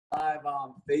live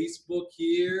on Facebook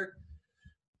here.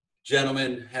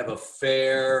 Gentlemen, have a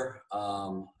fair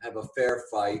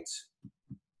fight,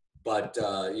 but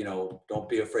don't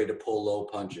be afraid to pull low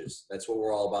punches. That's what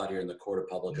we're all about here in the Court of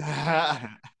Public Opinion.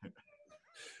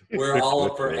 We're all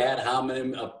up for ad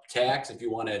hominem attacks. If you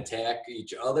want to attack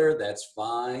each other, that's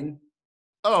fine.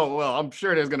 Oh, well, I'm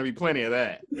sure there's going to be plenty of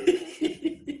that.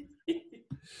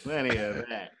 Plenty of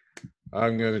that.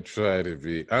 I'm going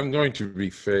to be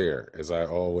fair, as I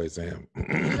always am.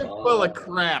 You're full of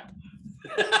crap.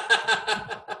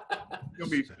 You'll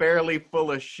be fairly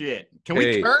full of shit. Can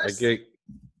we curse?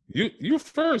 You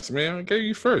first, man. I gave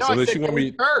you first. No, Unless you want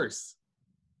me to curse.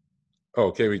 Oh,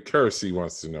 can we curse? He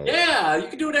wants to know. Yeah, you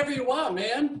can do whatever you want,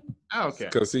 man. Oh, okay.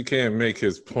 Because he can't make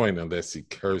his point unless he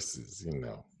curses,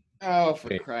 Oh,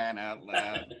 for crying out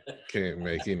loud. Can't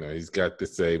make, he's got to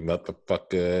say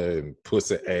motherfucker and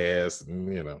pussy ass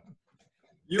and,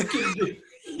 You can do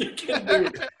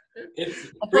it.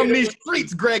 I'm from these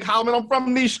streets, Greg Hollimon. I'm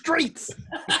from these streets.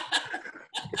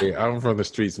 Hey, I'm from the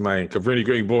streets, man. Cabrini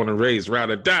Green, born and raised,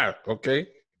 ride or die, okay?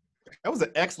 That was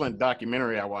an excellent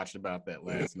documentary I watched about that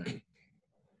last night.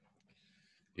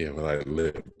 Yeah, well, I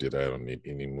lived it. I don't need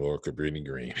any more Cabrini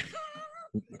Green.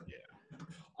 Yeah.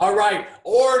 All right,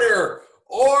 order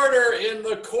in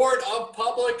the Court of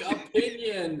Public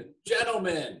Opinion.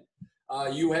 Gentlemen,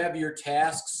 you have your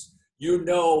tasks. You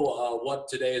know what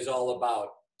today is all about.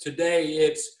 Today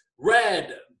it's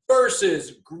red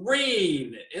versus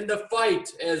green in the fight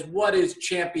as what is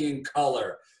champion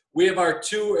color. We have our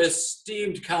two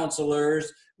esteemed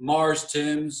counselors, Marz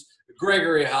Timms,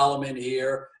 Gregory Hollimon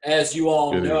here. As you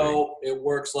all know, it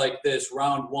works like this.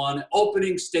 Round one,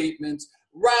 opening statements.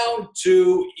 Round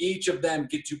two, each of them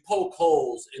get to poke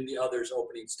holes in the other's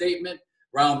opening statement.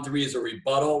 Round three is a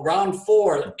rebuttal. Round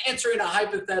four, answering a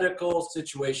hypothetical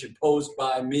situation posed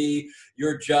by me,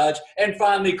 your judge. And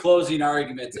finally, closing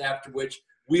arguments, after which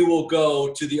we will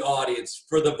go to the audience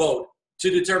for the vote to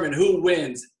determine who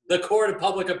wins the Court of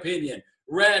Public Opinion,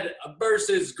 red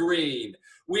versus green.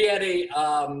 We had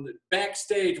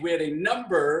backstage, we had a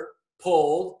number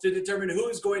poll to determine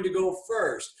who's going to go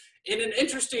first. In an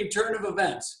interesting turn of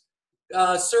events,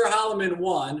 Sir Hollimon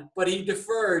won, but he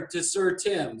deferred to Sir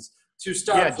Timms to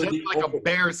start. Yeah, just like a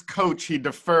Bears coach, he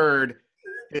deferred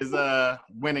his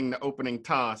winning the opening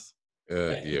toss.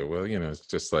 Yeah, well, it's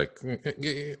just like,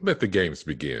 let the games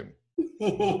begin.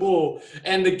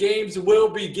 And the games will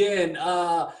begin.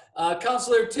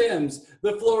 Counselor Timms,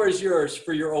 the floor is yours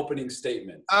for your opening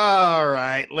statement. All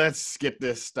right, let's get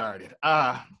this started.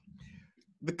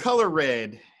 The color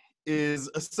red is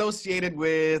associated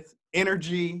with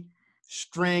energy,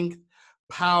 strength,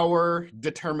 power,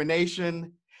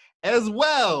 determination, as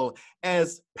well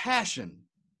as passion,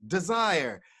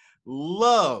 desire,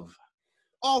 love,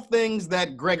 all things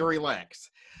that Gregory lacks.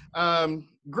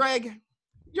 Greg,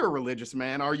 you're a religious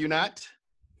man, are you not?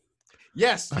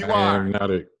 Yes, you are. I'm not.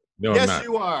 No, yes, I'm not.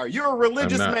 you are. You're a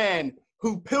religious man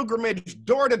who pilgrimaged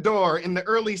door to door in the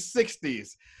early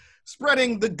 60s,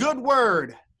 spreading the good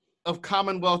word of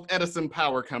Commonwealth Edison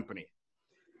Power Company.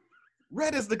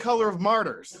 Red is the color of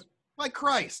martyrs, like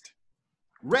Christ.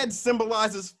 Red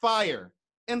symbolizes fire,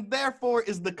 and therefore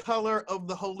is the color of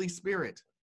the Holy Spirit.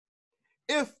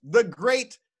 If the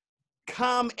great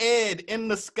ComEd in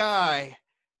the sky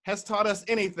has taught us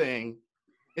anything,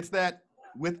 it's that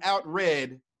without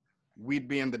red, we'd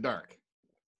be in the dark.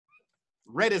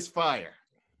 Red is fire.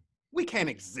 We can't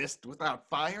exist without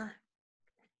fire.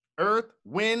 Earth,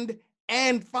 wind,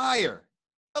 and fire.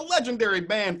 A legendary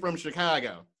band from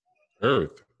Chicago.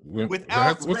 Earth. What's it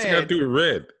got to do with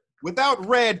red? Without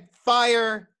red,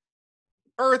 fire,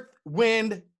 earth,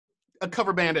 wind, a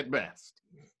cover band at best.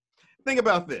 Think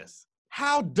about this.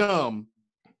 How dumb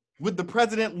would the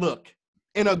president look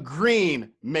in a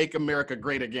green Make America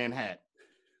Great Again hat?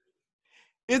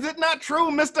 Is it not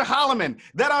true, Mr. Hollimon,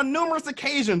 that on numerous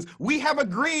occasions we have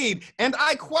agreed, and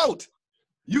I quote,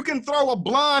 "You can throw a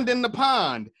blonde in the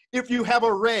pond if you have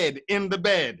a red in the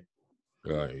bed"?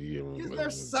 Is there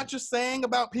such a saying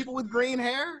about people with green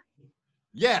hair?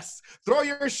 Yes, throw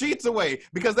your sheets away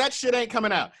because that shit ain't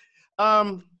coming out.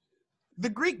 The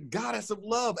Greek goddess of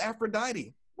love,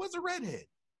 Aphrodite, was a redhead.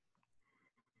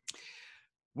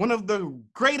 One of the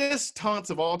greatest taunts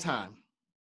of all time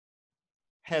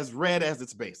has red as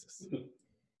its basis.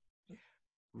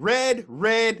 Red,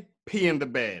 red, pee in the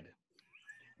bed.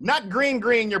 Not green,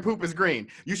 green, your poop is green.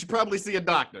 You should probably see a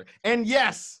doctor. And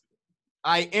yes,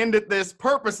 I ended this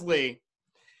purposely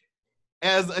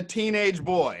as a teenage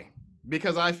boy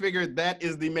because I figured that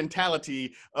is the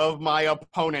mentality of my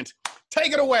opponent.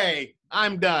 Take it away.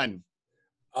 I'm done.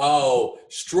 Oh,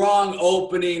 strong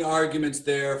opening arguments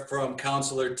there from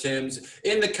Counselor Timms.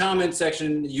 In the comment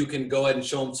section, you can go ahead and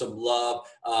show him some love.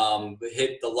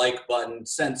 Hit the like button,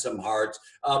 send some hearts,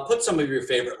 put some of your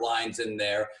favorite lines in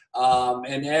there.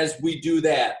 And as we do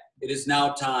that, it is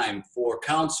now time for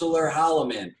Counselor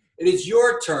Hollimon. It is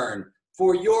your turn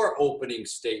for your opening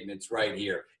statements right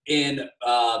here in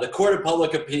the Court of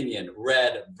Public Opinion,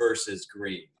 red versus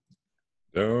green.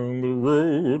 Down the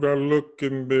road I look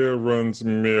and there runs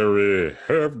Mary,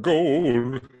 half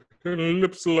gold and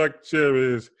lips like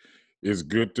cherries. It's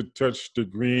good to touch the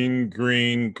green,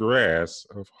 green grass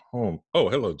of home. Oh,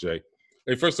 hello, Jay.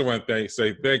 Hey, first I want to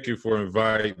say thank you for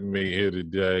inviting me here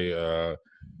today.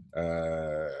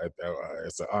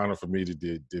 It's an honor for me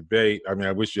to debate. I mean,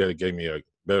 I wish you had gave me a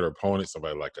better opponent,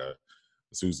 somebody like a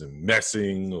Susan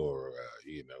Messing or,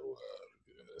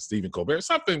 Stephen Colbert,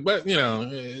 something, but,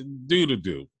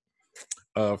 do.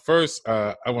 First,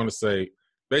 I want to say,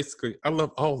 basically, I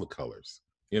love all the colors.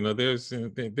 There's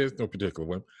no particular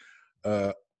one.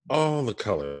 All the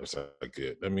colors are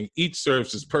good. I mean, each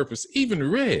serves its purpose,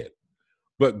 even red.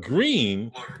 But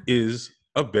green is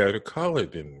a better color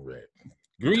than red.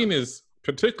 Green is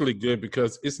particularly good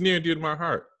because it's near and dear to my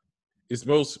heart. It's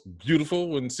most beautiful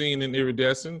when seen in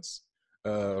iridescence.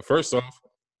 First off,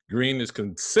 green is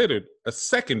considered a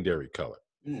secondary color.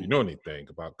 If you know anything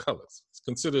about colors, it's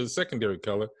considered a secondary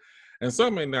color. And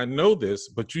some may not know this,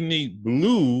 but you need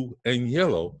blue and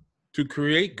yellow to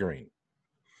create green.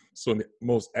 So in the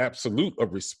most absolute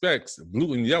of respects,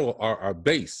 blue and yellow are our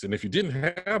base. And if you didn't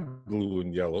have blue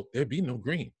and yellow, there'd be no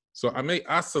green. So I may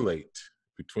oscillate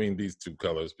between these two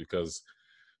colors because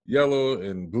yellow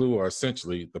and blue are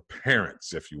essentially the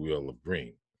parents, if you will, of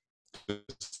green. The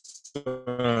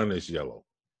sun is yellow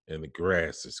and the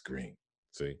grass is green.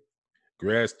 See,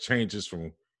 grass changes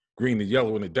from green to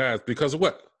yellow when it dies because of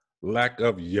what? Lack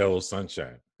of yellow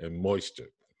sunshine and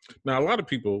moisture. Now, a lot of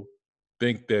people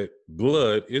think that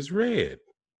blood is red.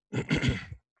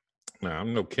 Now,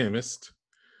 I'm no chemist,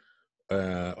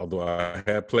 although I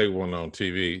have played one on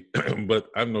TV, but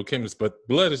I'm no chemist, but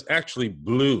blood is actually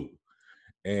blue.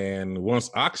 And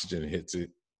once oxygen hits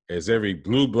it, as every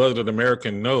blue-blooded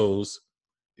American knows,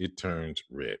 it turns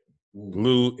red.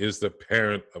 Blue is the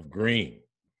parent of green.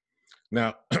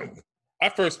 Now, I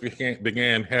first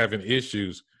began having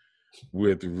issues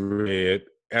with red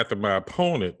after my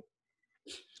opponent,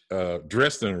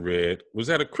 dressed in red, was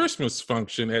at a Christmas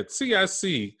function at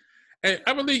CIC. And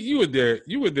I believe you were there.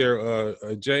 You were there,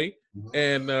 Jay.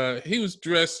 And he was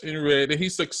dressed in red, and he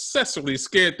successfully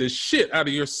scared the shit out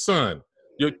of your son,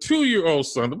 your 2-year-old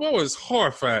son. The boy was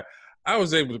horrified. I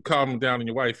was able to calm him down, and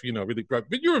your wife, really cried.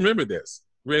 But you remember this.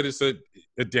 Red is a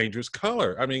dangerous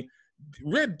color. I mean,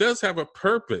 red does have a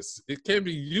purpose. It can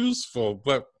be useful,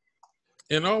 but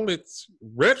in all its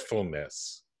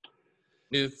redfulness,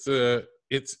 it's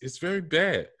very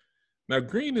bad. Now,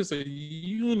 green is a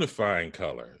unifying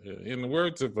color. In the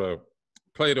words of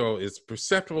Plato, it's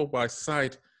perceptible by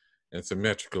sight and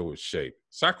symmetrical with shape.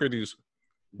 Socrates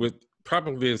would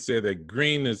probably have said that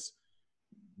green is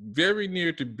very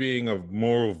near to being of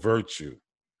moral virtue,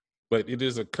 but it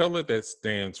is a color that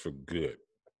stands for good.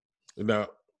 Now,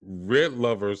 red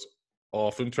lovers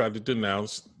often try to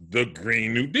denounce the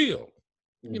Green New Deal,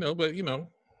 but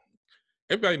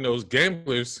everybody knows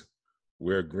gamblers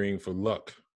wear green for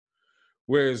luck.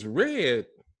 Whereas red,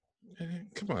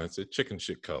 come on, it's a chicken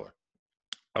shit color.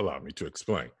 Allow me to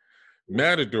explain.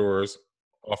 Matadors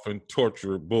often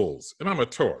torture bulls, and I'm a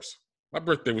Taurus. My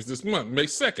birthday was this month, May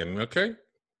 2nd, okay?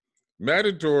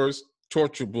 Matadors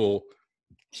torture bull,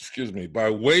 by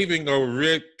waving a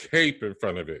red cape in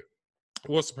front of it.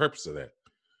 What's the purpose of that?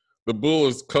 The bull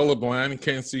is colorblind and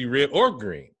can't see red or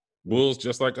green. Bulls,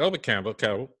 just like other cattle,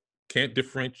 can't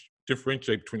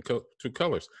differentiate between two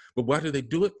colors. But why do they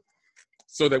do it?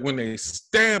 So that when they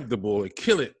stab the bull and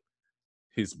kill it,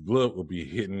 his blood will be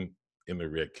hidden in the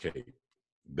red cape.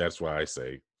 That's why I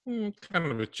say,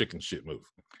 kind of a chicken shit move.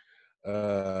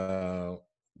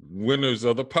 Winners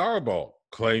of the Powerball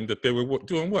claimed that they were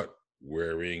doing what?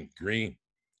 Wearing green.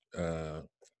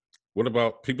 What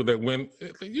about people that win?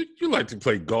 You like to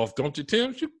play golf, don't you,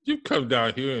 Tim? You come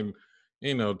down here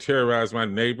and, terrorize my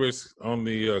neighbors on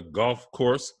the golf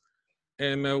course.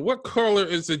 And what color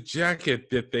is the jacket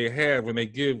that they have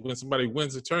when somebody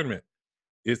wins a tournament?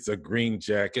 It's a green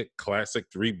jacket, classic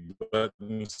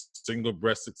 3-button,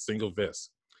 single-breasted, single vest.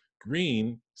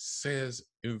 Green says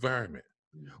environment.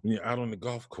 When you're out on the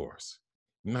golf course,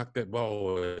 knock that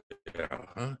ball out,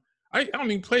 huh? I don't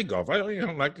even play golf. I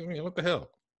don't like, what the hell?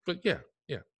 But yeah.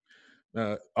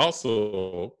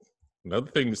 Also, another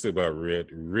thing to say about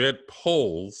red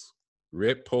polls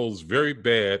very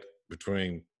bad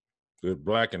between the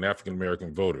Black and African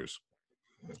American voters.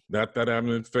 Not that I'm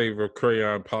in favor of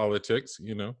crayon politics,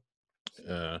 you know.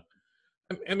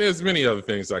 And there's many other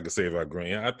things I could say about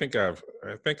green. I think I've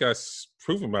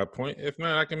proven my point. If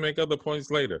not, I can make other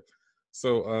points later.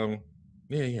 So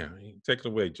yeah, take it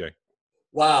away, Jay.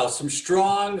 Wow, some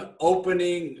strong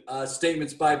opening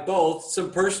statements by both.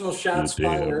 Some personal shots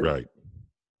fired. Right.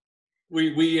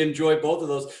 We enjoy both of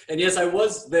those. And yes, I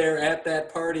was there at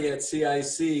that party at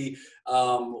CIC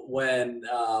when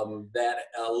that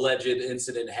alleged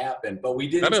incident happened. But we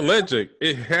didn't. Not alleged.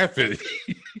 It happened.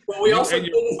 But we also and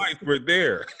your wife were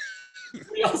there.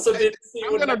 We also didn't see.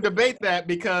 I'm going to debate that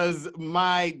because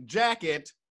my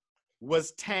jacket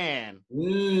was tan,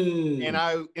 and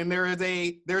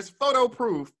there's photo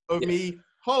proof of me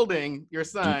holding your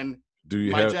son.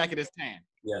 My jacket is tan.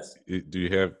 Yes. Do you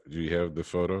have the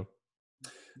photo?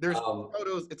 There's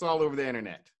photos. It's all over the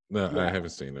internet. No, I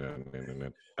haven't seen that on the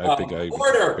internet. I think I even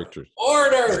order pictures.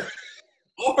 Order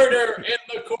in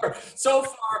the court. So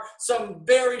far, some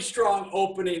very strong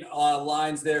opening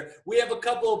lines there. We have a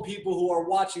couple of people who are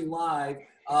watching live.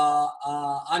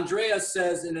 Andrea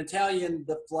says in Italian,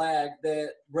 the flag,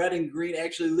 that red and green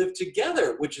actually live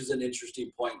together, which is an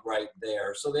interesting point right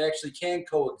there. So they actually can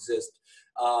coexist.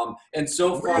 And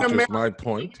so far, which is my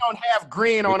point. We don't have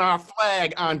green on our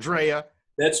flag, Andrea.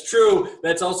 That's true.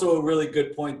 That's also a really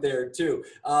good point there, too.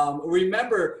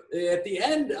 Remember, at the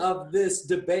end of this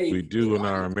debate... We do in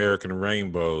our American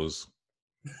rainbows.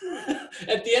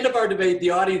 At the end of our debate, the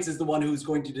audience is the one who's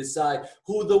going to decide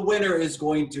who the winner is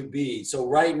going to be. So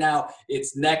right now,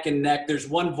 it's neck and neck. There's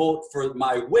one vote for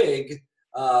my wig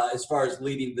as far as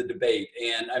leading the debate.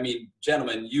 And, I mean,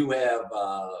 gentlemen, you have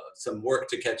some work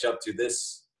to catch up to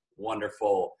this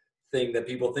wonderful thing that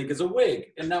people think is a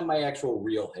wig and not my actual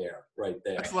real hair right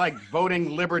there. It's like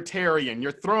voting libertarian.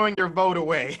 You're throwing your vote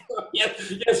away.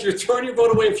 Yes, you're throwing your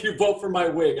vote away if you vote for my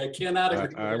wig. I cannot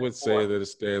agree. I would say that it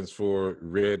stands for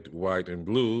red, white, and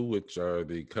blue, which are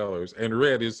the colors. And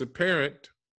red is the parent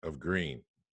of green.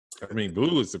 I mean,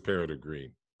 blue is the parent of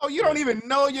green. Oh, you don't even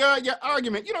know your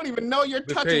argument. You don't even know you're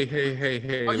touching.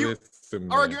 Hey, are you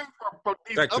listen, arguing for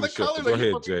these other colors? Go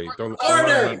ahead, Jay.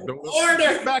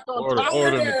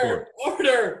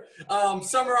 Order.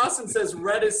 Summer Austin says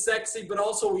red is sexy, but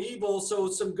also evil.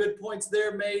 So some good points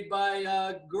there made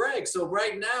by Greg. So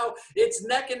right now, it's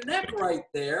neck and neck right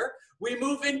there. We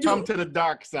move into... Come to the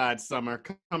dark side, Summer.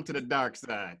 Come to the dark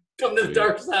side. Come to the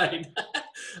dark side.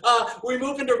 We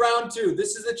move into round two.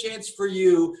 This is a chance for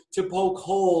you to poke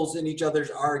holes in each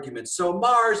other's arguments. So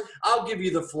Marz, I'll give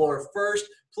you the floor first.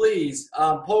 Please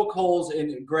poke holes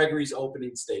in Gregory's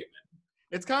opening statement.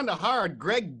 It's kind of hard.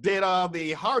 Greg did all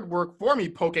the hard work for me,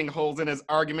 poking holes in his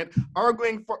argument,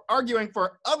 arguing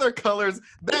for other colors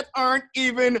that aren't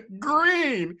even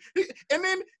green. And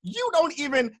then you don't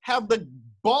even have the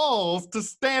balls to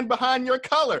stand behind your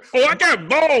color. Oh, I got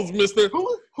balls, mister.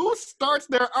 Who starts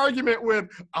their argument with,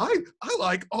 I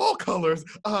like all colors.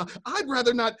 I'd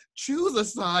rather not choose a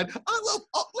side.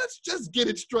 Let's just get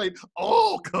it straight.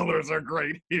 All colors are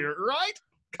great here, right?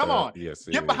 Come on, yes,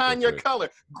 get behind your color.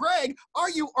 Greg, are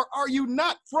you or are you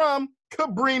not from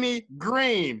Cabrini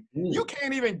Green? You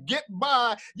can't even get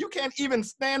by. You can't even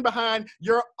stand behind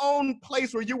your own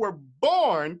place where you were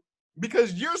born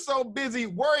because you're so busy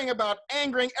worrying about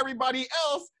angering everybody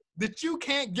else that you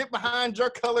can't get behind your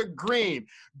color green.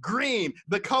 Green,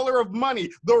 the color of money,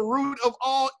 the root of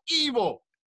all evil.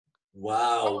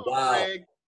 Wow. Greg.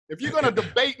 If you're going to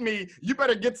debate me, you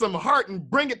better get some heart and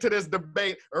bring it to this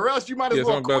debate, or else you might as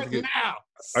well quit now.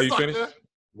 Are you finished?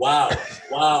 Wow.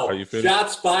 Are you finished?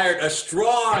 Shots fired. A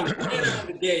strong hit on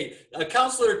the gate.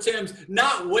 Counselor Timms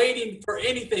not waiting for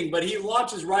anything, but he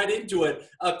launches right into it.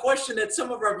 A question that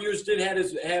some of our viewers did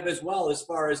have as well, as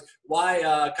far as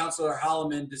why Counselor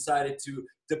Hollimon decided to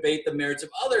debate the merits of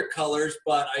other colors,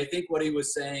 but I think what he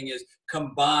was saying is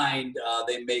combined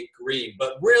they make green.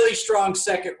 But really strong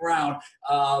second round,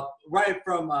 right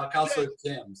from Counselor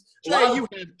Timms. Jay, you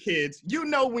have kids. You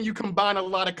know when you combine a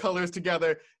lot of colors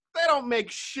together, they don't make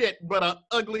shit but an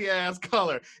ugly ass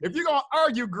color. If you're gonna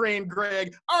argue green,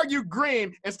 Greg, argue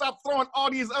green and stop throwing all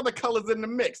these other colors in the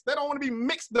mix. They don't want to be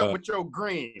mixed up with your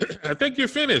green. I think you're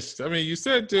finished. I mean, you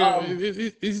said, can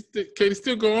you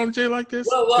still go on, Jay, like this?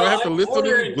 Well, Do I have to listen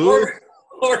to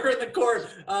order in the court.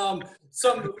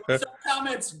 Some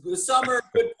comments. Summer,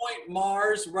 good point.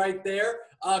 Marz right there.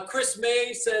 Chris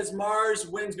May says Marz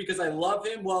wins because I love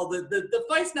him. Well, the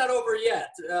fight's not over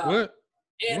yet. What?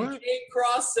 And Kate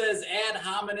Cross says ad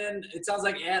hominem. It sounds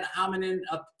like ad hominem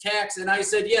attacks. And I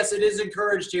said, yes, it is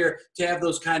encouraged here to have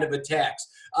those kind of attacks.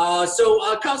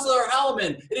 So, Counselor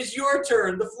Hollimon, it is your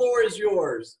turn. The floor is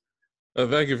yours.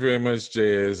 Thank you very much,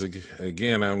 Jay.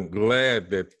 Again, I'm glad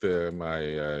that my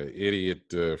idiot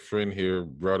friend here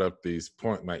brought up these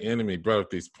points. My enemy brought up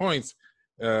these points.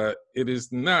 It is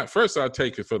not. First, I'll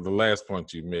take it for the last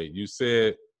point you made. You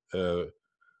said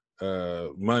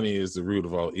money is the root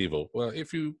of all evil. Well,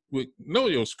 if you would know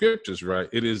your scriptures right,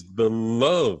 it is the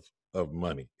love of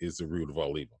money is the root of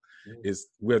all evil. It's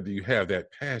whether you have that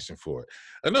passion for it.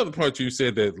 Another point you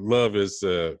said that love is.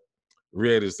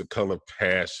 Red is the color of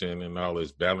passion and all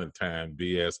this Valentine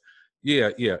BS.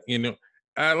 Yeah. You know,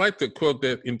 I like to quote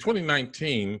that in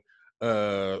 2019,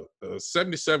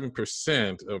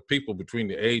 77% of people between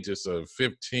the ages of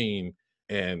 15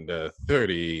 and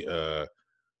 30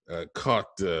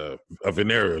 caught a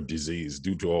venereal disease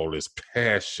due to all this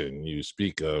passion you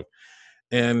speak of.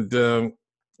 And the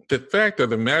fact of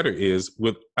the matter is,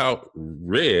 without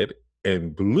red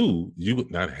and blue, you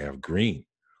would not have green.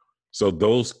 So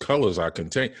those colors are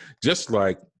contained. Just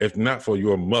like if not for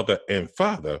your mother and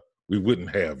father, we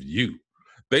wouldn't have you.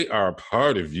 They are a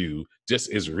part of you,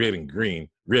 just as red and green,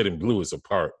 red and blue is a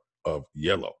part of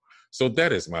yellow. So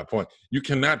that is my point. You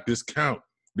cannot discount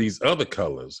these other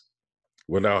colors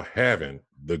without having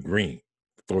the green,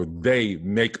 for they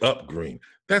make up green.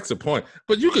 That's the point.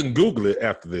 But you can Google it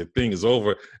after the thing is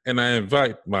over, and I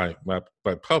invite my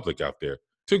public out there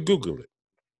to Google it.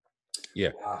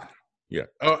 Yeah. Wow. Yeah.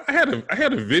 Oh, I had a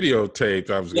videotape.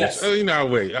 I was yes. Gonna, I'll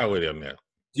wait on that.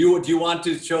 Do you want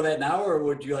to show that now, or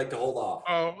would you like to hold off?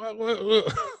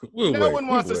 We'll no wait. one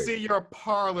wants to see your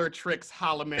parlor tricks,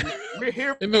 Hollimon. We're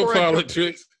here for no parlor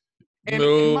tricks.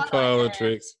 No parlor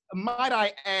tricks. Might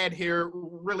I add here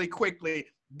really quickly?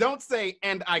 Don't say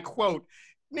 "and I quote,"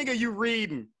 nigga. You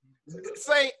reading?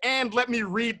 Say "and let me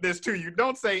read this to you."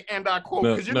 Don't say "and I quote"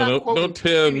 because you're not quoting. Don't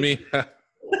tell me.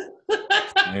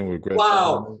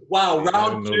 Wow,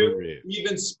 round two,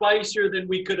 even spicier than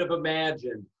we could have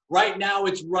imagined. Right now,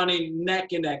 it's running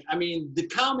neck and neck. I mean, the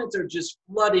comments are just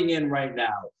flooding in right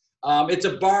now. It's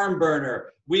a barn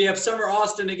burner. We have Summer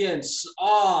Austin again.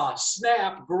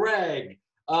 Snap, Greg.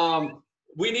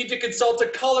 We need to consult a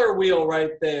color wheel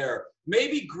right there.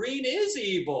 Maybe green is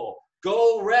evil.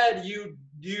 Go red, you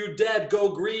dead. Go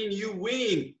green, you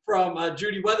wean, from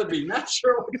Judy Weatherby. Not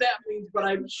sure what that means, but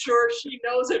I'm sure she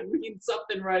knows it means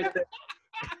something right there.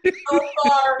 So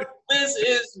far, this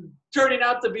is turning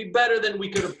out to be better than we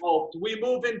could have hoped. We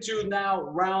move into now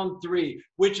round three,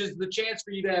 which is the chance for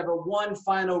you to have one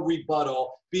final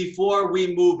rebuttal before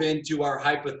we move into our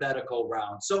hypothetical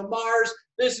round. So Marz,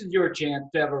 this is your chance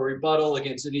to have a rebuttal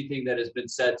against anything that has been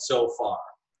said so far.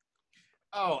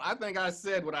 Oh, I think I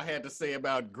said what I had to say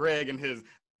about Greg and his,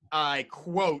 I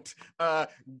quote.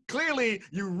 Clearly,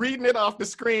 you reading it off the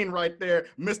screen right there,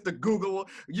 Mr. Google.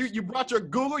 You brought your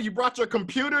Google, you brought your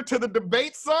computer to the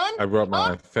debate, son? I brought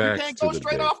my facts. You can't go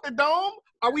straight off the dome?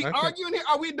 Are we arguing here?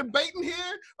 Are we debating here?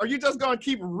 Or are you just going to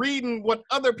keep reading what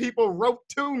other people wrote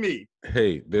to me?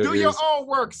 Hey, do your own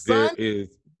work, son. Do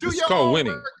your own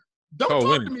winning. Work. Don't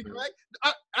talk to me, Greg.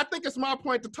 I think it's my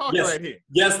point to talk right here.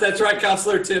 Yes, that's right,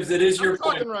 Counselor Timms. It is your point.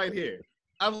 I'm talking right here.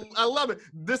 I love it.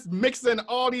 This mixing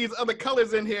all these other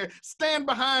colors in here. Stand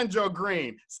behind your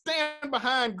green. Stand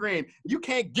behind green. You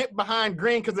can't get behind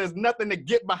green because there's nothing to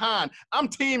get behind. I'm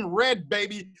team red,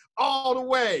 baby, all the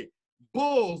way.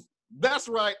 Bulls. That's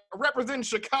right. Representing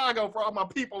Chicago for all my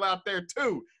people out there,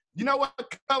 too. You know what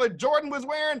color Jordan was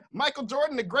wearing? Michael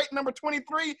Jordan, the great number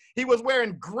 23, he was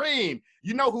wearing green.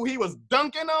 You know who he was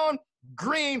dunking on?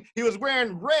 Green. He was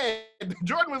wearing red.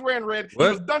 Jordan was wearing red. What?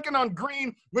 He was dunking on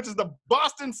green, which is the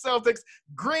Boston Celtics.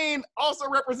 Green also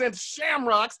represents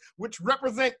Shamrocks, which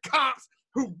represent cops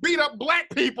who beat up black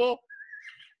people.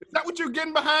 Is that what you're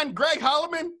getting behind, Greg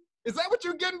Hollimon? Is that what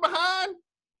you're getting behind?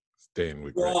 Staying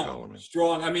with Greg Hollimon.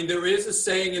 Strong. I mean, there is a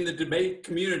saying in the debate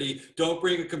community, don't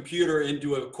bring a computer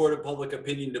into a court of public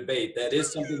opinion debate. That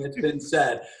is something that's been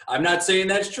said. I'm not saying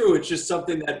that's true. It's just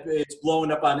something that it's blowing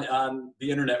up on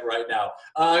the internet right now.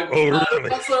 Really?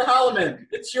 Counselor Hollimon,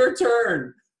 it's your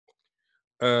turn.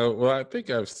 Well, I think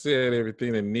I've said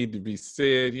everything that needs to be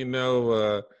said. You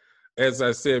know, as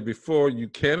I said before, you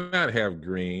cannot have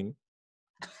green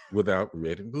without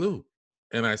red and blue.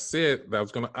 And I said that I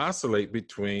was going to oscillate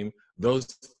between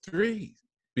those three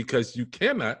because you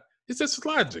cannot. It's just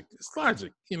logic. It's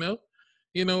logic, you know.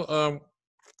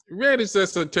 Red is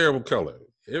just a terrible color.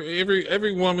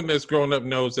 Every woman that's grown up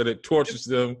knows that it tortures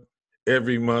them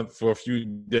every month for a few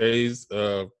days.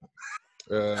 You're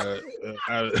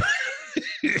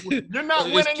not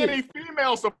winning any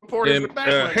female supporters with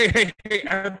that. Hey,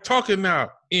 I'm talking now.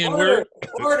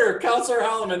 Order, Counselor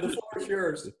Hollimon, the floor is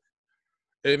yours.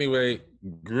 Anyway,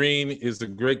 green is a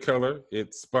great color.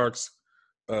 It sparks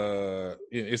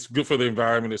It's good for the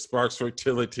environment. It sparks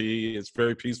fertility. It's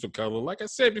very peaceful color. Like I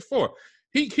said before,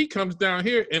 he comes down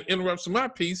here and interrupts my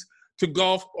peace to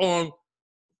golf on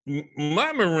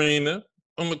my marina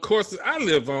on the course that I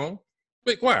live on.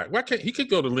 But why? Why can't he could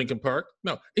go to Lincoln Park?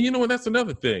 No. And you know what? That's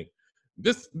another thing.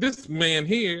 This man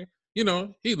here, you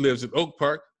know, he lives at Oak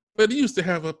Park, but he used to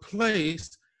have a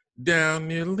place down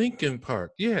near Lincoln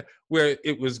Park, yeah, where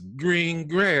it was green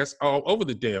grass all over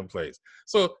the damn place.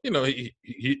 So, you know,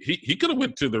 he could have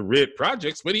went to the red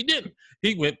projects, but he didn't.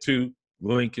 He went to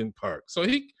Lincoln Park. So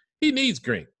he needs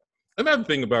green. Another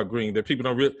thing about green that people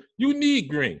don't really, you need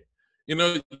green. You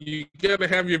know, you got to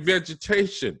have your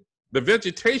vegetation. The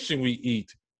vegetation we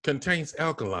eat contains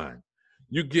alkaline.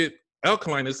 You get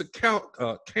alkaline is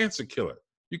a cancer killer.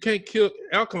 You can't kill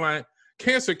alkaline.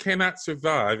 Cancer cannot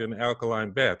survive in an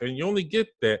alkaline bath, and you only get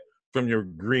that from your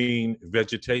green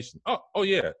vegetation. Oh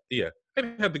yeah.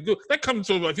 I have to go. That comes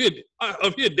over up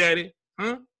here, Daddy.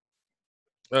 Huh?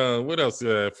 What else?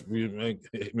 We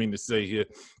mean to say here?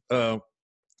 Yeah.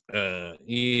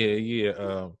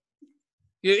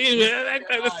 Anyway,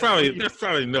 that's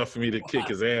probably enough for me to kick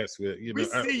his ass with. You know, we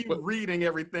see you reading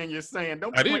everything you're saying.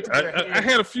 Don't I did. I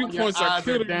had a few points I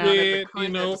could have read. You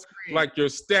know, like your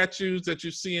statues that you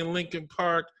see in Lincoln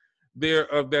Park.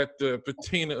 There of that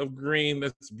patina of green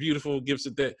that's beautiful, gives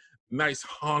it that nice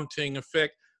haunting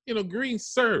effect. You know, green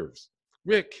serves,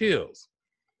 red kills.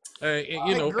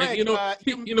 You know, Greg, you know what?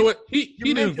 He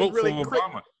didn't vote for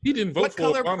Obama. He didn't vote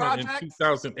for Obama in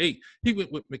 2008. He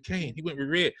went with McCain. He went with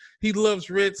red. He loves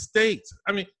red states.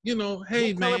 I mean, you know,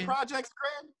 hey, man. What color projects,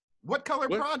 Greg? What color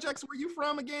projects were you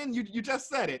from again? You just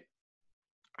said it.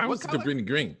 I was Cabrini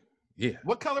Green. Yeah.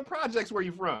 What color projects were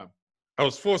you from? I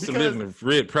was forced to live in the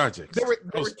red projects.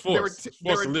 I was forced to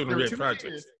live in the red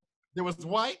projects. There was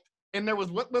white, and there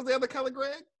was, what was the other color,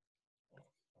 Greg?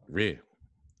 Red.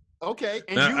 Okay,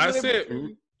 and now, I said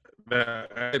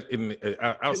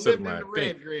outside of my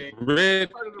thing.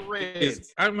 Red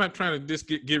is. I'm not trying to just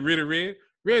get rid of red.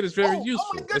 Red is very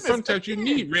useful, and sometimes you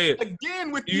need red.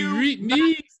 Again, with you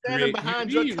need red.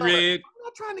 Behind you need your red. I'm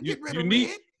not trying to get rid of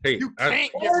red. Hey, you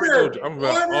can't get order, rid of I'm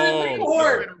about order in the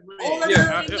court. Order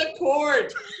in the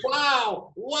court.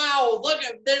 Wow. Look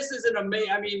at this. Is an amazing.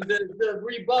 I mean, the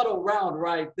rebuttal round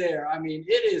right there. I mean,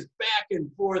 it is back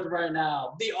and forth right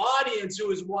now. The audience who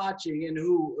is watching and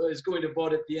who is going to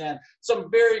vote at the end.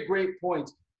 Some very great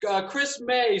points. Chris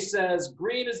May says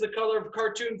green is the color of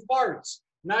cartoon farts.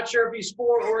 Not sure if he's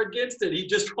for or against it. He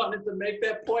just wanted to make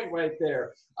that point right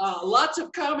there. Lots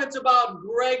of comments about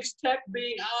Greg's tech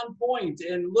being on point,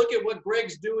 and look at what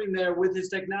Greg's doing there with his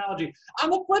technology. On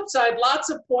the flip side,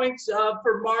 lots of points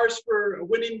for Marz for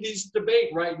winning this debate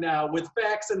right now with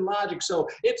facts and logic. So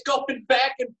it's going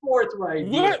back and forth right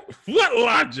here. What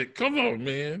logic? Come on,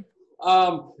 man.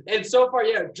 And so far,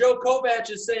 yeah, Joe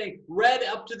Kovach is saying red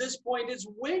up to this point is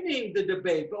winning the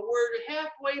debate, but we're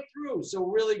halfway through, so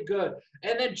really good.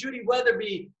 And then Judy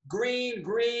Weatherby, green,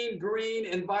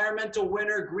 environmental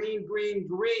winner, green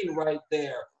right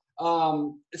there.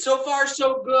 So far,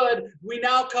 so good. We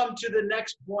now come to the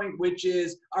next point, which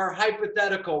is our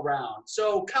hypothetical round.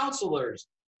 So counselors,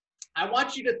 I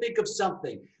want you to think of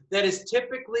something that is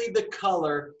typically the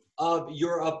color of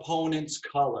your opponent's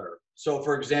color. So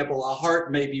for example, a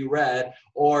heart may be red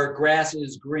or grass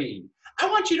is green. I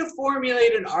want you to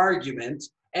formulate an argument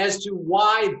as to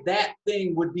why that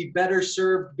thing would be better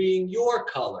served being your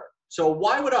color. So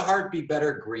why would a heart be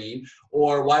better green,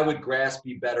 or why would grass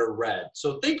be better red?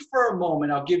 So think for a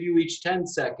moment, I'll give you each 10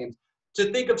 seconds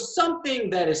to think of something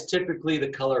that is typically the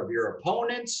color of your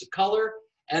opponent's color,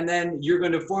 and then you're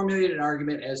going to formulate an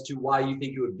argument as to why you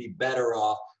think it would be better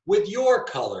off with your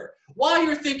color. While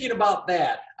you're thinking about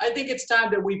that, I think it's time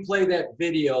that we play that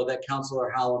video that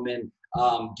Councilor Hollimon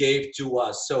gave to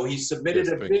us. So he submitted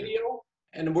a video,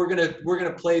 and we're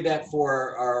gonna play that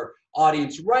for our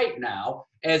audience right now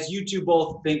as you two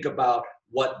both think about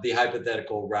what the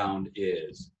hypothetical round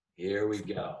is. Here we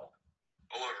go.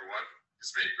 Hello everyone,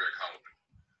 it's me, Greg Hollimon.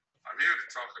 I'm here to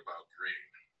talk about green.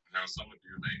 Now some of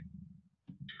you may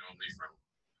know me from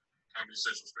Comedy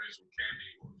Central Strange with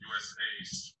Candy, or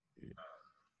USA's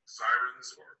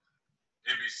Sirens, or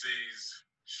NBC's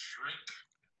Shrink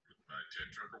by Ted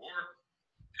Drucker, or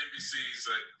NBC's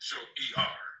show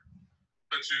ER.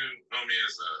 But you know me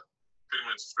as a pretty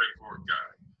much straightforward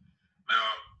guy. Now,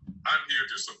 I'm here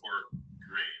to support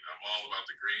green. I'm all about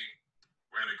the green.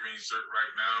 Wearing a green shirt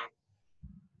right now.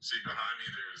 See behind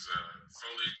me, there's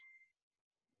foliage.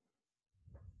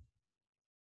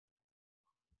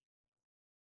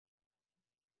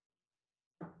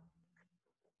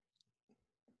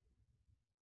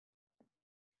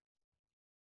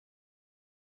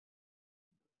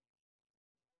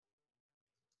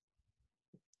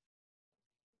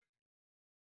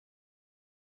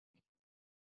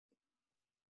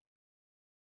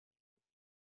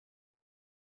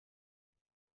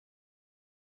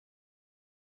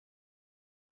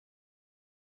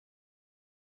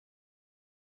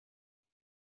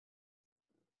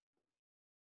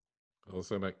 Oh,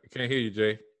 so I can't hear you,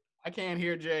 Jay. I can't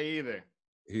hear Jay either.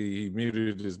 He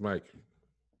muted his mic.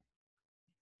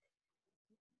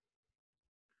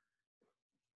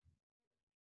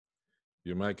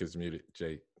 Your mic is muted,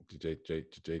 Jay. Jay,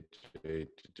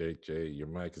 your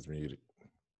mic is muted.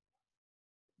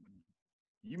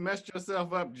 You messed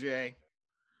yourself up, Jay.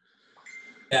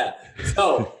 Yeah.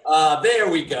 So there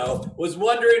we go. Was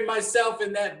wondering myself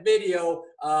in that video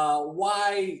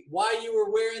why you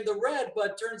were wearing the red,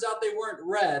 but turns out they weren't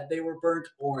red. They were burnt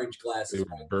orange glasses. They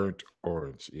were burnt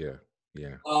orange. Yeah.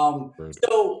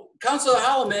 So, Councilor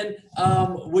Hollimon,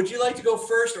 would you like to go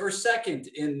first or second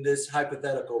in this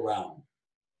hypothetical round?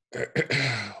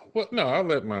 Well, no, I'll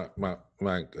let my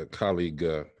colleague,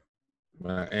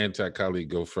 my anti-colleague,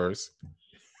 go first.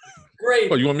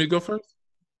 Great. Oh, you want me to go first?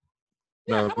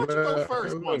 Yeah, No, how about you go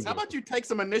first once? How about you take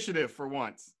some initiative for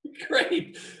once?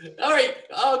 Great. All right,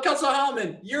 Councilor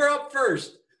Hollimon, you're up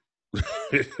first.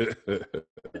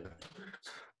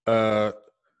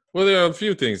 Well, there are a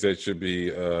few things that should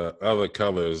be other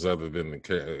colors other than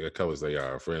the colors they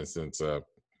are. For instance,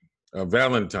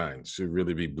 Valentine's should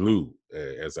really be blue,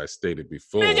 as I stated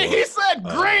before. Nigga, he said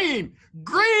green.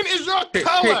 Green is your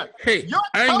color. Hey, your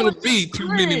I ain't color gonna be is too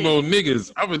green. many more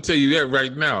niggas. I'm gonna tell you that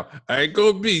right now. I ain't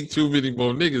gonna be too many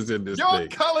more niggas in this Your thing.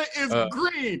 color is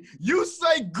green. You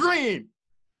say green.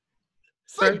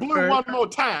 Say blue one more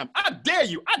time. I dare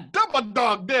you. I double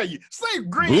dog dare you. Say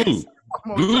green. Blue.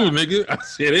 Blue, nigga. I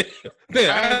said it.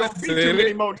 Yeah, I ain't gonna be too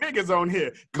many more niggas on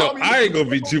here. No, I ain't gonna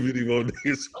be too many more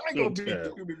niggas. I ain't gonna be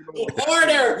too many more.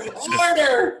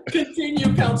 Order.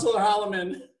 Continue, Councilor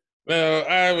Hollimon. Now,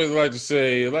 I would like to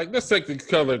say, let's take the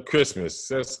color Christmas.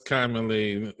 That's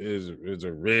commonly is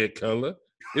a red color.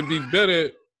 It'd be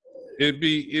better. It'd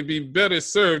be better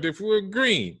served if we were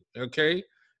green. Okay,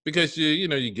 because you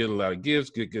get a lot of gifts,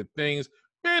 get good things.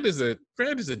 Red is a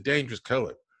dangerous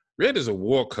color. Red is a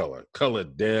war color, color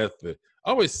death.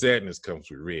 Always sadness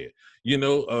comes with red.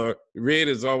 Red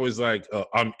is always like,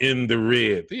 I'm in the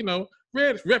red.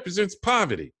 Red represents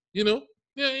poverty. Yeah,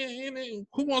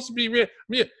 who wants to be red?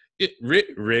 Yeah, red.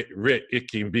 It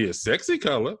can be a sexy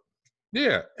color.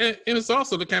 Yeah, and it's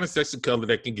also the kind of sexy color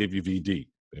that can give you VD.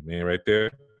 That man right there,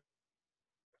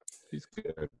 he's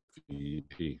got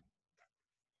VD.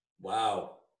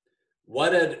 Wow.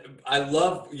 I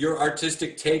love your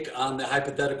artistic take on the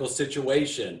hypothetical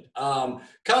situation.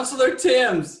 Councilor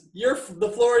Timms,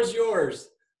 the floor is yours.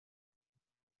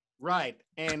 Right,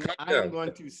 and I am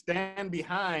going to stand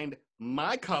behind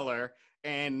my color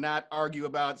and not argue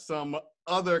about some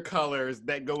other colors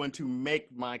that go into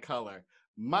make my color.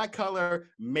 My color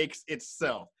makes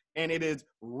itself, and it is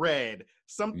red.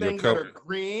 Some things that are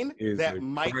green that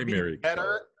might be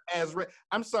better as red.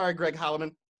 I'm sorry, Greg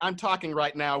Hollimon. I'm talking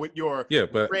right now with your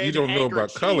but you don't know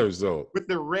about colors though. With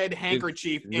the red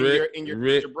handkerchief in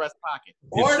your breast pocket.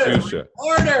 Order.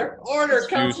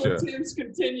 Councilor Timms,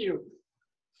 continue.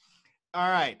 All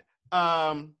right.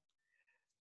 The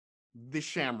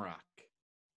shamrock.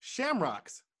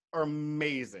 Shamrocks are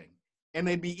amazing, and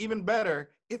they'd be even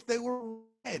better if they were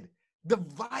red. The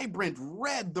vibrant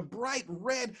red, the bright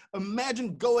red.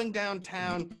 Imagine going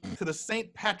downtown to the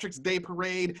St. Patrick's Day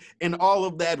parade and all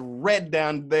of that red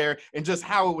down there and just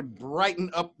how it would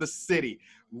brighten up the city.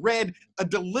 Red, a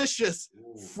delicious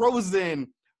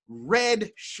frozen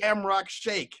red shamrock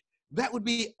shake. That would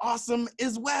be awesome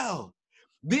as well.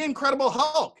 The Incredible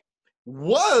Hulk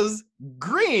was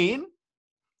green,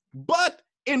 but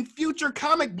in future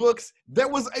comic books, there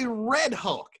was a red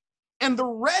Hulk. And the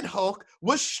red Hulk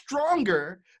was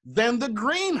stronger than the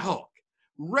green Hulk.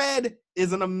 Red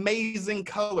is an amazing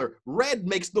color. Red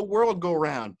makes the world go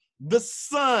round. The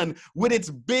sun, with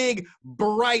its big,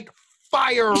 bright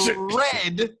fire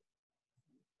red,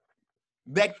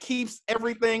 that keeps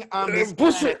everything on this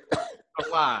planet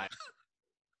alive.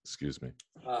 Excuse me.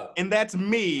 And that's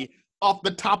me off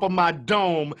the top of my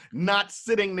dome, not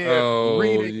sitting there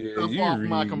reading stuff off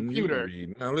my computer.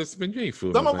 Now listen, you ain't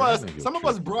fooling. Some of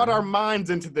us brought our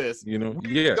minds into this.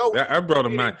 I brought a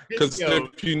mind because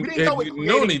if you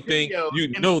know anything, you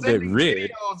know that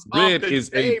red is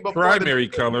a primary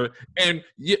color, and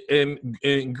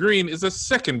green is a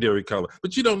secondary color.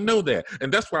 But you don't know that,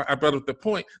 and that's why I brought up the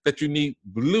point that you need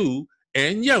blue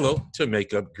and yellow to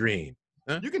make up green.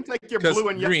 Huh? You can take your blue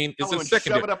and green yellow is a and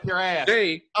shove it up your ass.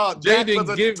 Jay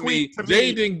didn't give me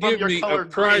a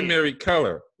primary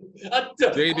color.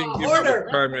 They didn't give me a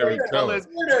primary color.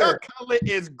 Your color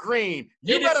is green.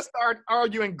 You better start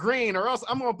arguing green, or else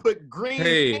I'm gonna put green.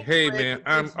 Hey, man,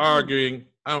 I'm arguing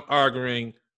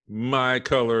my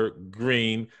color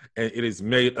green, and it is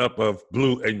made up of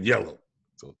blue and yellow.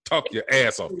 So talk your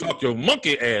ass off. Talk your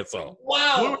monkey ass off.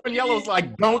 Wow. Blue and yellow's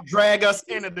like, don't drag us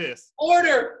into this.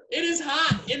 Order. It is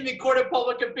hot in the court of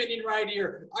public opinion right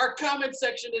here. Our comment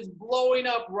section is blowing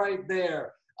up right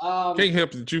there. Can't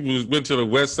help that you went to the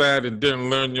west side and didn't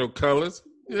learn your colors.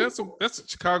 Yeah, that's a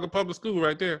Chicago public school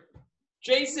right there.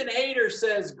 Jason Hayter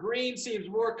says green seems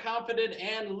more confident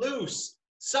and loose.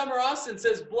 Summer Austin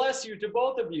says bless you to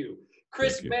both of you.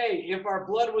 Chris May, if our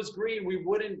blood was green, we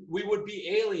would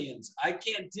be aliens. I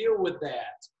can't deal with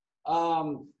that.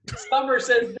 Summer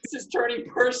says this is turning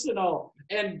personal,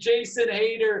 and Jason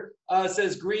Hayter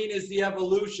says green is the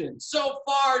evolution. So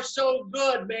far, so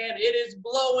good, man. It is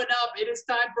blowing up. It is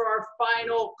time for our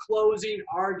final closing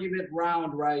argument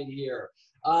round right here.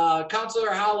 Counselor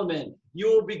Hollimon, you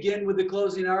will begin with the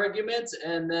closing arguments,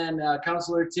 and then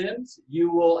Counselor Timms,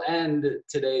 you will end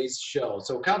today's show.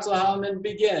 So, Counselor Hollimon,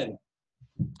 begin.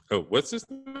 Oh, what's this?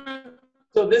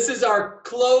 So this is our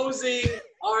closing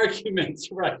arguments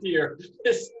right here.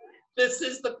 This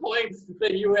is the point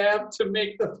that you have to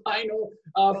make the final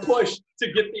push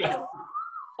to get the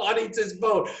audience's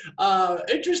vote.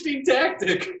 Interesting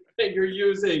tactic that you're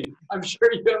using. I'm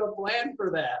sure you have a plan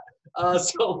for that.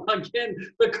 So again,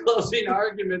 the closing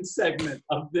argument segment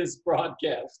of this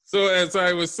broadcast. So as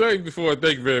I was saying before,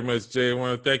 thank you very much, Jay. I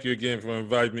want to thank you again for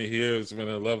inviting me here. It's been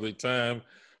a lovely time.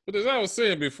 But as I was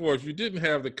saying before, if you didn't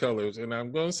have the colors, and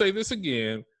I'm going to say this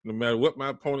again, no matter what my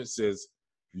opponent says,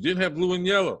 if you didn't have blue and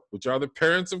yellow, which are the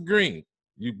parents of green,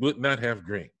 you would not have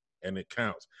green, and it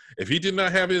counts. If he did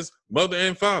not have his mother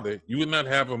and father, you would not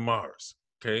have a Marz,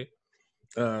 okay?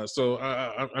 So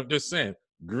I'm just saying,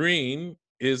 green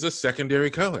is a secondary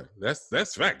color.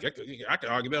 That's fact. I can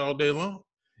argue that all day long.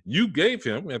 You gave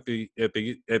him at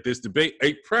this debate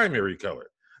a primary color.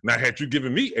 Now, had you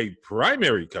given me a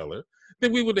primary color,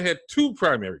 then we would have had two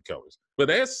primary colors. But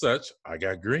as such, I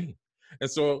got green. And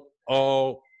so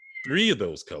all three of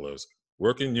those colors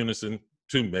work in unison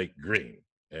to make green.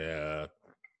 What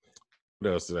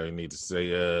else did I need to say?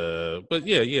 But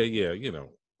yeah, you know,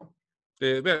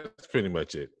 that's pretty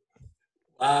much it.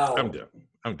 Wow.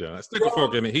 I'm done. I stick a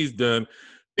fork in it. He's done.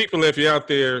 People, if you're out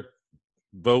there,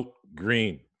 vote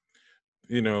green.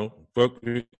 You know, vote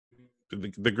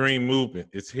the green movement.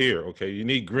 It's here. Okay, you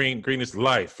need green. Green is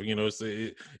life. You know,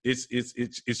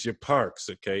 it's your parks.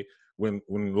 Okay, when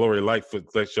Lori Lightfoot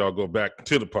lets y'all go back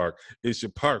to the park, it's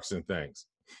your parks and things.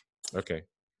 Okay.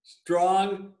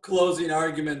 Strong closing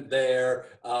argument there.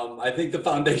 I think the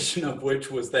foundation of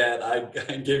which was that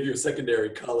I gave you a secondary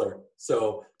color.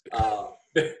 So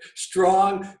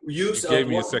strong use of. You gave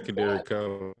me a secondary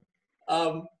color.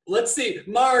 Let's see,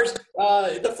 Marz.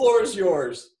 The floor is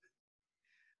yours.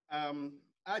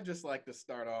 I'd just like to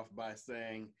start off by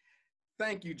saying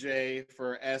thank you, Jay,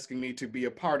 for asking me to be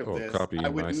a part of this. I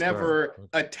would never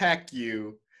attack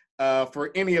you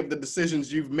for any of the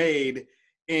decisions you've made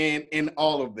in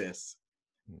all of this.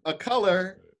 A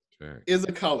color is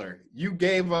a color. You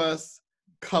gave us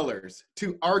colors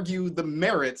to argue the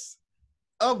merits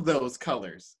of those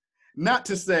colors, not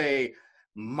to say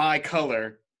my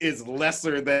color is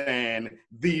lesser than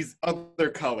these other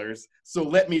colors. So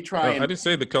let me try and. I didn't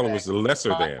say the color was lesser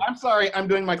than. I'm sorry, I'm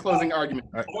doing my closing argument.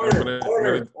 Order.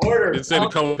 I didn't say the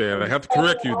color there. I have to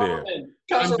correct you there.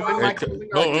 I'm doing my closing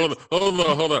argument.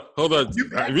 Hold on.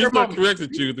 The reason I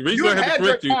corrected you, the reason I had to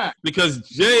correct you, because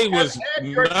Jay was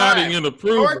nodding in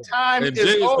approval. Your time and is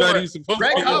Jay over. He's supposed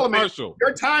Greg to be Hollimon, impartial.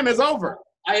 your time is over.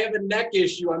 I have a neck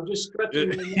issue. I'm just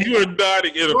stretching. You are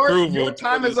nodding in approval. Your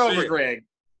time is over, Greg.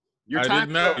 Your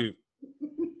time is over.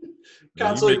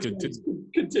 Counselor,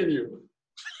 continue.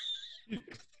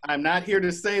 I'm not here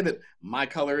to say that my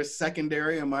color is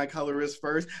secondary and my color is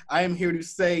first. I am here to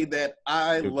say that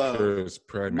I love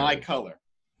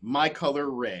my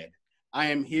color red. I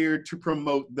am here to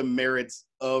promote the merits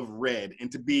of red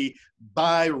and to be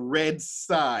by red's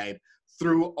side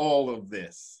through all of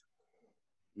this,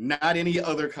 not any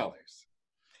other colors.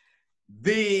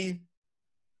 The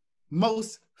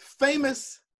most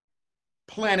famous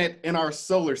planet in our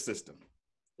solar system,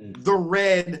 the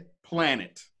red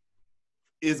planet,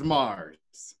 is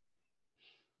Mars.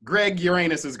 Greg,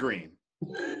 Uranus is green.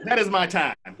 That is my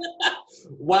time.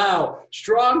 Wow.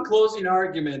 Strong closing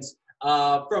arguments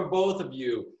from both of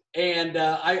you. And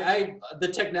the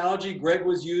technology Greg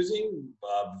was using,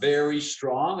 very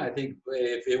strong. I think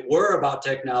if it were about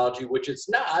technology, which it's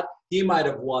not, he might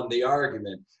have won the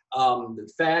argument.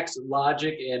 Facts,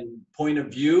 logic, and point of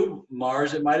view,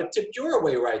 Marz, it might have tipped your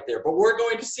way right there. But we're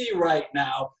going to see right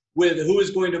now with who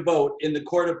is going to vote in the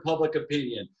court of public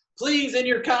opinion. Please, in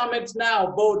your comments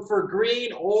now, vote for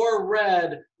green or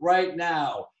red right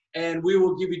now. and we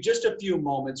will give you just a few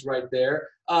moments right there.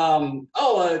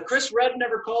 Chris Red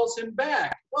never calls him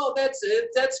back. Well, that's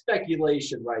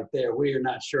speculation right there. We are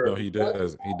not sure. No, he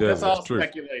does. He does. That's all true.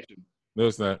 speculation. No,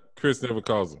 it's not. Chris never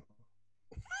calls him.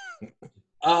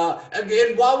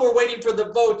 Again, while we're waiting for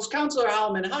the votes, Councilor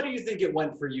Hollimon, how do you think it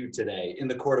went for you today in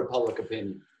the court of public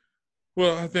opinion?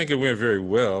 Well, I think it went very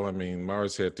well. I mean,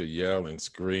 Marz had to yell and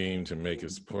scream to make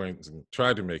his point and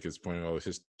tried to make his point all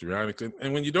histrionic.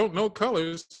 And when you don't know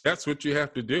colors, that's what you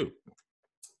have to do.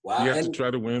 Wow. You have to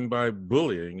try to win by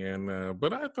bullying. And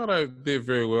but I thought I did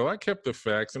very well. I kept the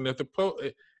facts, and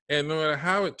and no matter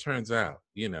how it turns out,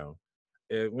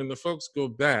 when the folks go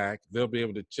back, they'll be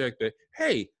able to check that.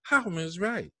 Hey, Hollimon is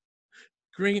right.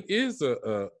 Green is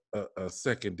a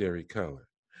secondary color.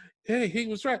 Hey, he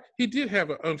was right. He did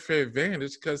have an unfair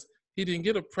advantage because he didn't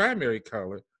get a primary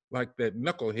color like that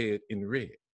knucklehead in red.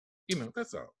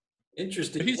 That's all.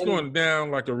 Interesting. But he's going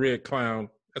down like a red clown.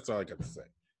 That's all I got to say.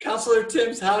 Councilor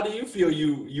Timms, how do you feel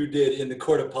you did in the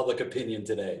court of public opinion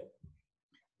today?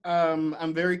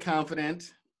 I'm very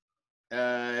confident.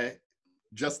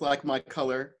 Just like my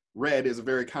color, red is a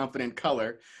very confident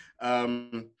color.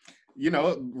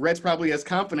 Red's probably as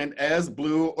confident as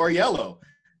blue or yellow.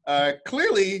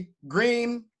 Clearly,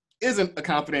 green isn't a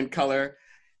confident color,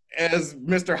 as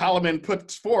Mr. Hollimon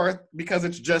puts forth, because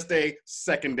it's just a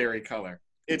secondary color.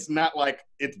 It's not like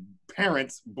its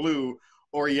parents, blue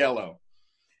or yellow.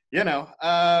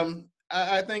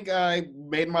 I think I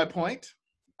made my point.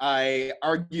 I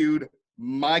argued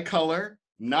my color,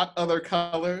 not other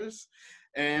colors.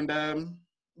 And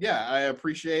I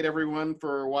appreciate everyone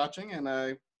for watching, and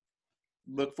I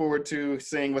look forward to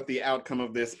seeing what the outcome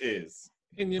of this is.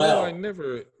 And I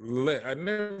never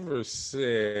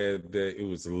said that it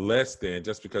was less than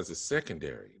just because it's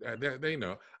secondary. They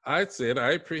know. I said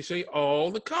I appreciate all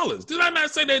the colors. Did I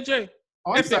not say that, Jay?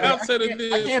 Oh, I'm sorry.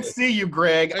 I can't see you,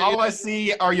 Greg. All I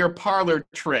see are your parlor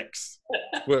tricks.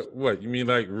 What? You mean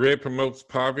like red promotes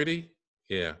poverty?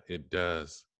 Yeah, it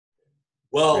does.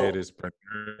 Well, red is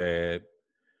bad.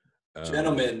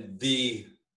 Gentlemen, the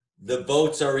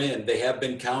votes are in. They have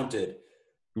been counted.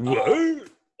 What?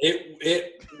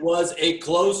 It was a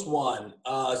close one.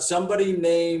 Somebody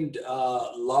named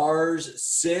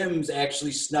Marz Timms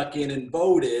actually snuck in and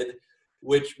voted,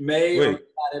 which may or may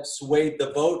not have swayed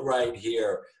the vote right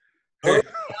here. We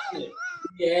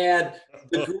had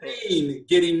the green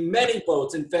getting many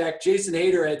votes. In fact, Jason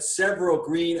Hayter had several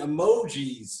green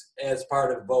emojis as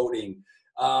part of voting.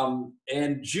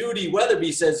 And Judy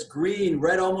Weatherby says green,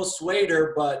 red almost swayed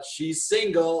her, but she's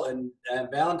single, and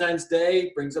Valentine's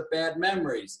Day brings up bad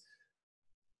memories.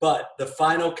 But the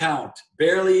final count,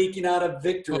 barely eking out a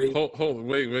victory. Hold,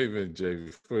 wait a minute, Jay,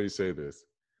 before you say this.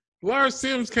 Marz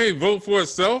Timms can't vote for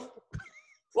herself?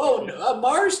 Whoa,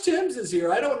 Marz Timms is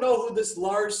here. I don't know who this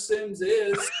Marz Timms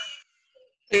is.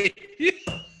 It's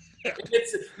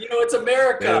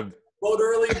America. Vote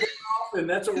early, vote often.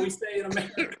 That's what we say in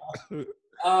America.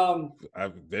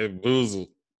 I've been boozled.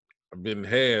 I've been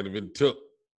had. I've been took.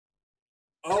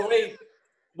 Oh wait,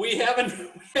 we have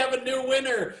a new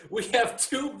winner. We have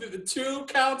two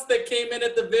counts that came in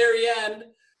at the very end.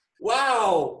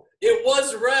 Wow, it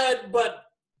was red, but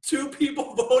two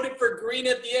people voted for green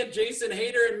at the end, Jason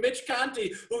Hayter and Mitch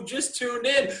Conti, who just tuned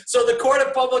in. So the court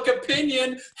of public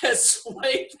opinion has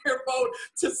swayed their vote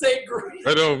to say green.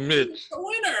 I know, Mitch. Is the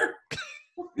winner.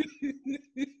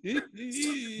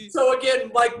 So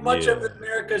again, like much of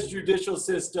America's judicial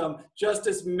system,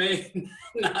 justice may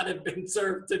not have been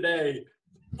served today.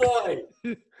 Boy.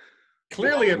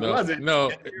 Clearly it wasn't.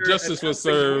 No, justice was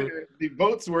served. The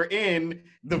votes were in.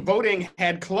 The voting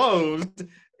had closed.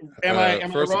 Am I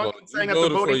wrong in saying that the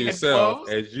voting had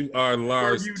closed? As you are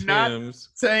Marz Timms.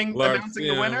 Announcing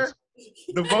the winner?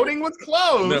 The voting was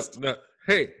closed. No.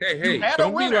 Hey.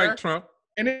 Don't be like Trump.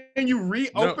 And then you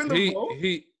reopen the vote?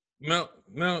 No.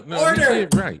 Order. He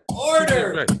did right.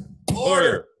 Order.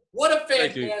 What a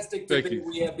fantastic debate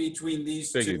we have between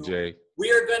these two. Thank you, Jay.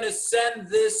 We are going to send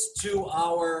this to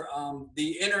our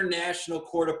the International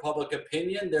Court of Public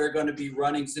Opinion. They're going to be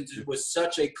running, since it was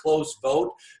such a close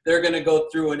vote, they're going to go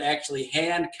through and actually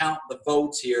hand count the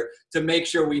votes here to make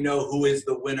sure we know who is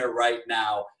the winner right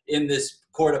now in this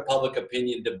Court of Public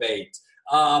Opinion debate.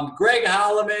 Greg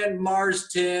Hollimon, Marz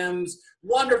Timms,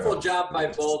 wonderful job by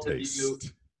both of you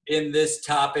in this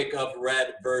topic of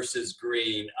red versus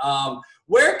green.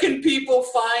 Where can people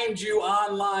find you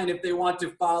online if they want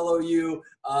to follow you,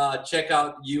 check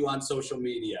out you on social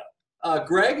media?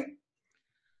 Greg?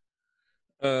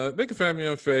 They can find me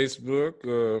on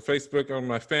Facebook on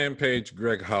my fan page,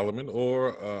 Greg Hollimon,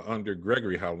 or under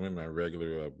Gregory Hollimon, my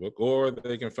regular book, or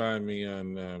they can find me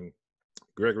on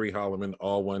Gregory Hollimon,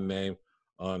 all one name,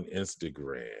 on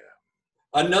Instagram.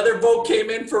 Another vote came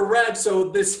in for red,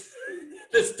 so this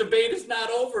debate is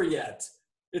not over yet.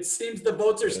 It seems the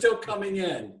votes are still coming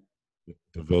in.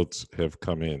 The votes have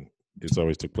come in. It's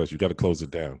always took place. You got to close it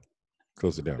down.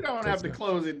 Close it down. You don't have to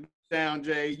close it down,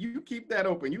 Jay. You keep that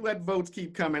open. You let votes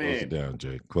keep coming in. Close it down,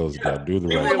 Jay. Close it down. Do the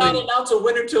We right will not thing. announce a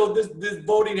winner till this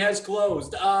voting has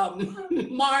closed.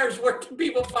 Mars, where can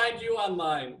people find you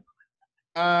online?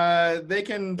 They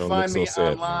can Don't find look me so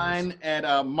sad, online at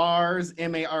Marz,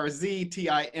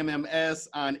 MarzTimms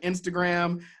on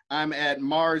Instagram. I'm at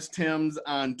Marz Timms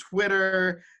on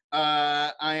Twitter.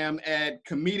 I am at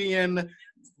Comedian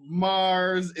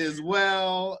Marz as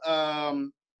well.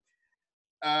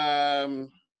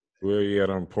 Where are you at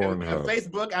on Pornhub?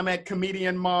 Facebook, I'm at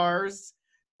Comedian Marz.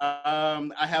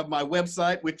 I have my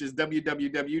website, which is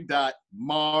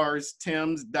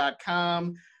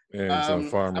www.marztimms.com. And some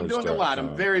I'm doing a lot. I'm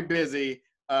farmers.com. very busy,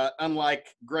 unlike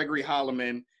Gregory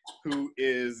Hollimon, who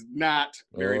is not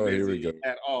very busy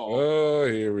at all. Oh,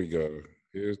 here we go.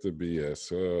 Here's the BS.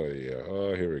 Oh, yeah.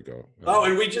 Oh, here we go. Oh,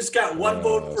 and we just got one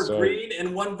vote for sorry. green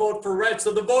and one vote for red.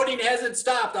 So the voting hasn't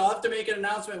stopped. I'll have to make an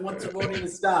announcement once the voting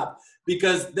has stopped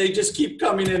because they just keep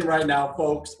coming in right now,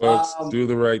 folks. Folks, do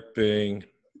the right thing.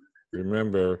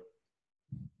 Remember.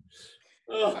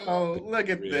 Oh, look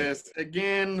at this.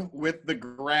 Again, with the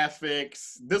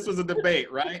graphics. This was a debate,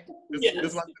 right?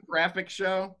 This was the graphic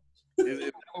show? Is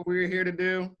that what we're here to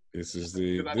do?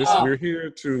 We're here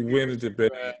to win a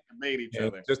debate. Debate each and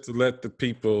other. just to let the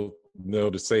people know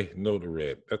to say no to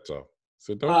red. That's all.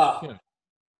 So don't.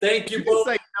 Thank you You can both.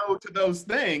 say no to those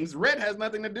things. Red has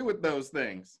nothing to do with those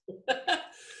things.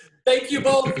 Thank you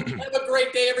both. Have a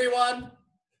great day, everyone.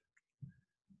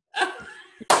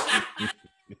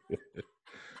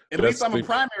 At least I'm a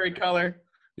primary color.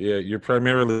 Yeah, you're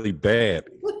primarily bad.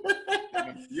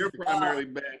 You're primarily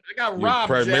bad. I got You're robbed,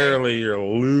 primarily you're a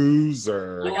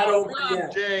loser. I got over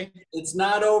yet. Jay. It's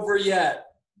not over yet.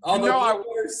 Although You know,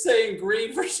 people are saying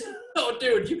green for oh,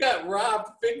 dude, you got robbed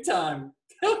big time.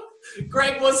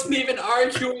 Greg wasn't even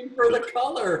arguing for the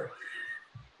color.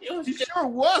 He was He sure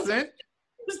wasn't.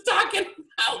 talking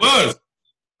about Was.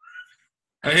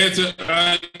 I had to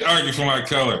argue for my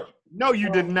color. No, you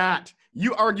did not.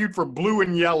 You argued for blue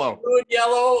and yellow. blue and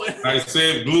yellow. I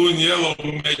said blue and yellow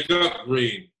make up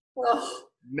green. Oh.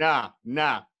 Nah.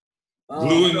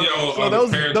 Blue and yellow So are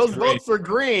those the parents of green. votes for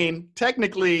green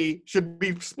technically should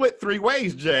be split 3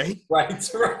 ways, Jay. Right.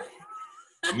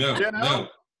 No, You know? no.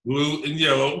 Blue and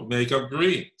yellow make up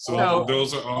green. So No.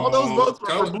 those are All those votes were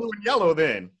color. for blue and yellow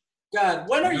then. God,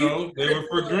 when are you? They were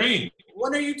for green.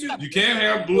 When are you two? You can't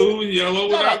have blue and yellow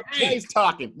without green. Jay's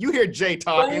talking. You hear Jay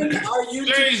talking. When are you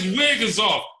two? Jay's wig is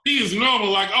off. He is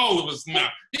normal like all of us now.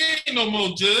 He ain't no more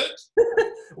judge.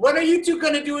 When are you two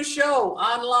going to do a show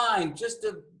online? Just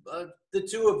the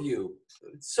two of you.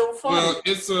 It's so fun.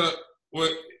 Well,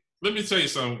 let me tell you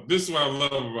something. This is what I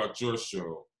love about your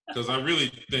show. Because I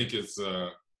really think it's,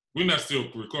 we're not still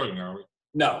recording, are we?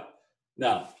 No.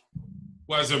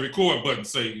 Why does the record button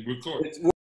say record?